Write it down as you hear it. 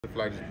I feel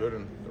like just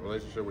building the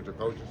relationship with your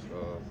coaches,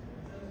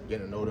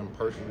 getting to know them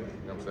personally.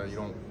 You know what I'm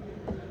saying?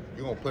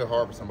 You're gonna play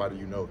hard for somebody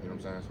you know. You know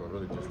what I'm saying? So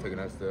really just taking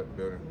that step,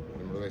 building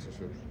them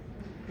relationships.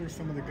 Who are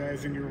some of the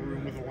guys in your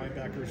room with the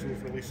linebackers who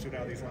have really stood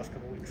out these last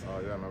couple of weeks? Oh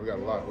yeah, man, we got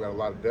a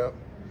lot of depth.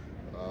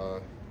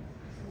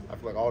 I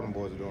feel like all them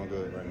boys are doing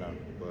good right now,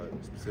 but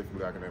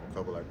specifically I can name a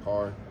couple like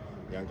Parr,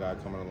 young guy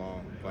coming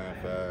along, playing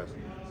fast,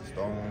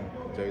 Stone,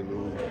 J.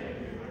 Lou,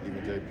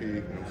 even JP. You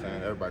know what I'm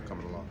saying? Everybody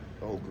coming along,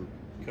 the whole group.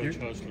 Coach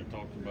Hustler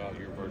talked about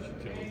your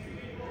versatility.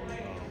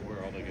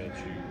 Where all they got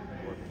you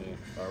working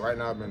at? Right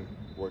now I've been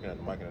working at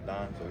the Mike and the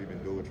Dime, so we've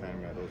been dual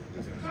training at those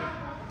positions. So.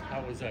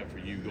 How was that for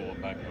you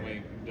going back? I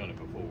mean, you've done it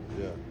before.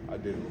 Yeah, I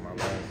did it with my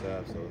last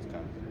staff, so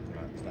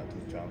it's not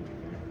too challenging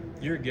for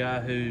me. You're a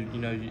guy who,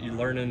 you're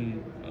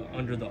learning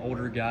under the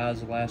older guys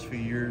the last few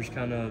years,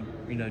 kind of,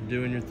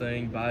 doing your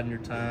thing, biding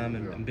your time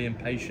and being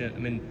patient. I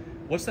mean,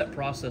 what's that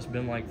process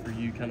been like for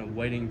you, kind of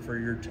waiting for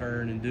your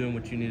turn and doing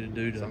what you need to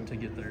do to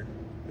get there?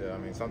 Yeah, I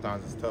mean,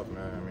 sometimes it's tough,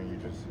 man. I mean, you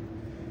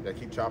just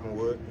keep chopping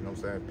wood, you know what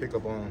I'm saying? Pick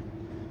up on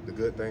the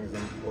good things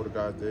them older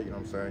guys did, you know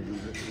what I'm saying?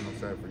 Use it, you know what I'm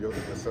saying, for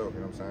yourself,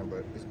 you know what I'm saying?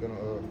 But it's been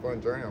a fun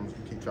journey. I'm just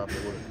gonna keep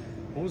chopping wood.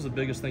 What was the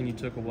biggest thing you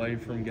took away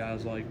from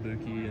guys like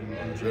Buki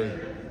and Jay?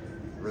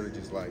 Really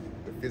just like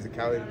the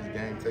physicality the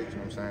game takes,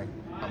 you know what I'm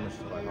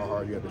saying? How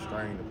hard you have to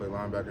strain to play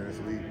linebacker in this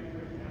league.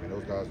 I mean,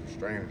 those guys were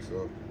straining,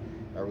 so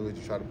I really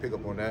just try to pick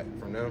up on that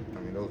from them. I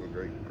mean, those were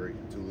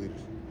great two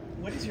leaders.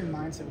 What is your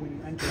mindset when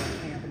you enter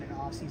a camp in an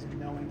offseason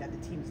knowing that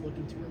the team is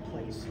looking to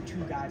replace two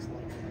guys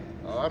like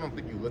that? I don't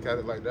think you look at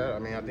it like that. I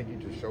mean, I think you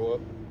just show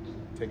up,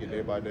 take it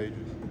day by day,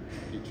 just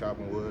keep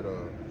chopping wood.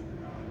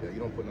 Yeah, you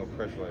don't put no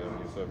pressure like on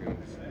yourself. You know,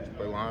 just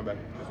play linebacker,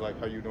 just like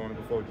how you were doing it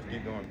before. Just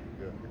keep doing it.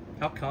 Yeah.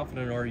 How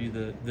confident are you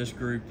that this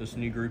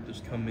new group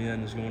that's come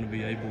in, is going to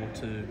be able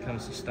to kind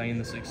of sustain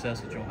the success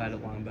that y'all had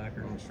at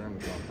linebacker? I'm extremely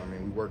confident. I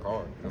mean, we work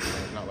hard. You know what I'm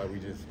saying? It's not like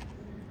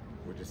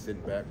we're just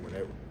sitting back when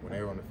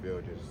they're on the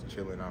field, just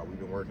chilling out. We've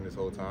been working this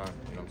whole time.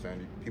 You know what I'm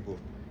saying? People,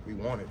 we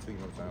want it too. You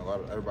know what I'm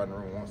saying? Everybody in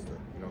the room wants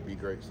to, be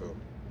great. So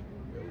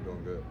yeah, we're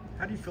doing good.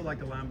 How do you feel like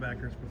the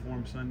linebackers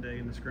performed Sunday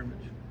in the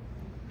scrimmage?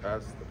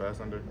 The pass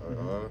under.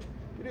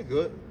 We did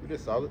good. We did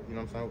solid. You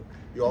know what I'm saying?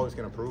 You always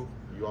can improve.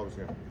 You always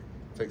can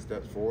take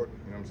steps forward.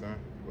 You know what I'm saying?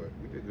 But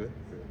we did good.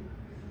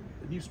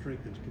 The new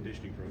strength and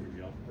conditioning program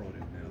y'all brought in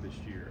now this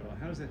year,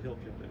 how does that help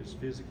you? Just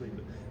physically,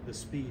 but the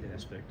speed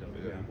aspect of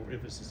it, more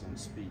emphasis on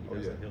speed. How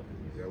does that help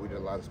you? Yeah, we did a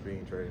lot of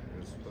speed training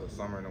in the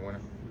summer and the winter.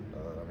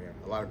 I mean,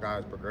 a lot of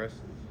guys progress.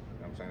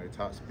 You know what I'm saying? They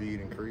top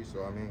speed increase.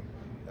 So, I mean,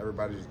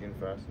 everybody's just getting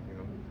faster,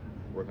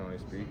 working on their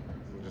speed,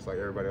 just like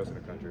everybody else in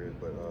the country is.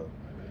 But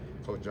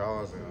Coach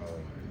Jaws and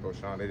Coach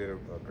Sean, they did a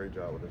great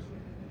job with us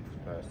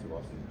these past 2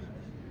 off seasons.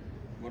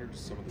 What are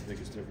some of the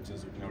biggest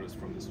differences you've noticed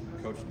from this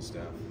coaching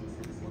staff?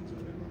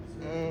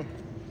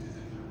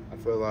 I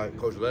feel like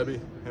Coach Levy,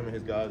 him and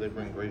his guys, they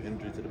bring great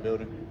energy to the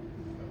building.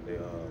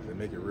 They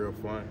make it real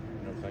fun.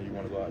 You know what I'm saying? You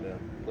want to go out there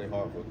and play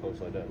hard for a coach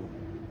like that who,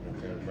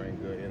 bring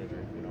good energy.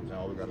 You know what I'm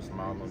saying? Always got a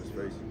smile on his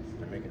face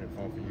and making it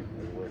fun for you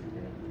at work.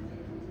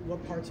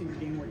 What parts of your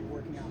game were you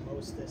working on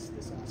most this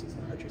offseason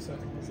to put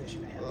yourself in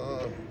position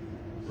ahead?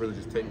 Really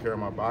just taking care of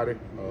my body.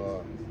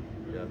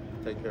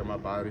 Take care of my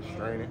body,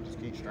 straining, just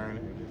keep straining,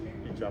 and just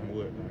keep chopping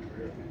wood.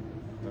 Yeah,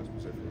 that's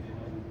specific.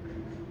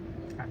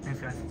 All right, thanks,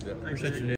 guys. Yeah. Appreciate you.